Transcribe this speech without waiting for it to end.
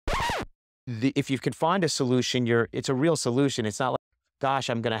if you can find a solution, it's a real solution. It's not like, gosh,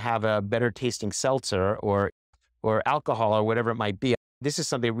 I'm going to have a better tasting seltzer or alcohol or whatever it might be. This is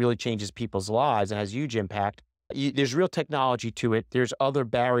something that really changes people's lives and has huge impact. There's real technology to it. There's other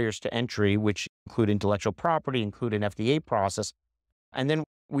barriers to entry, which include intellectual property, include an FDA process. And then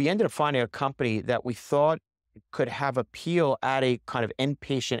we ended up finding a company that we thought could have appeal at a kind of end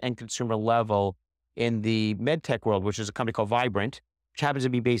patient and consumer level in the MedTech world, which is a company called Vibrant, which happens to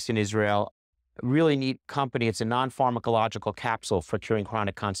be based in Israel. A really neat company. It's a non-pharmacological capsule for curing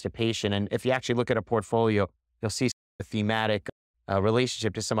chronic constipation. And if you actually look at a portfolio, you'll see the thematic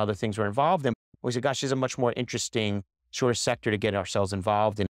relationship to some other things we're involved in. We said, gosh, this is a much more interesting sort of sector to get ourselves involved in.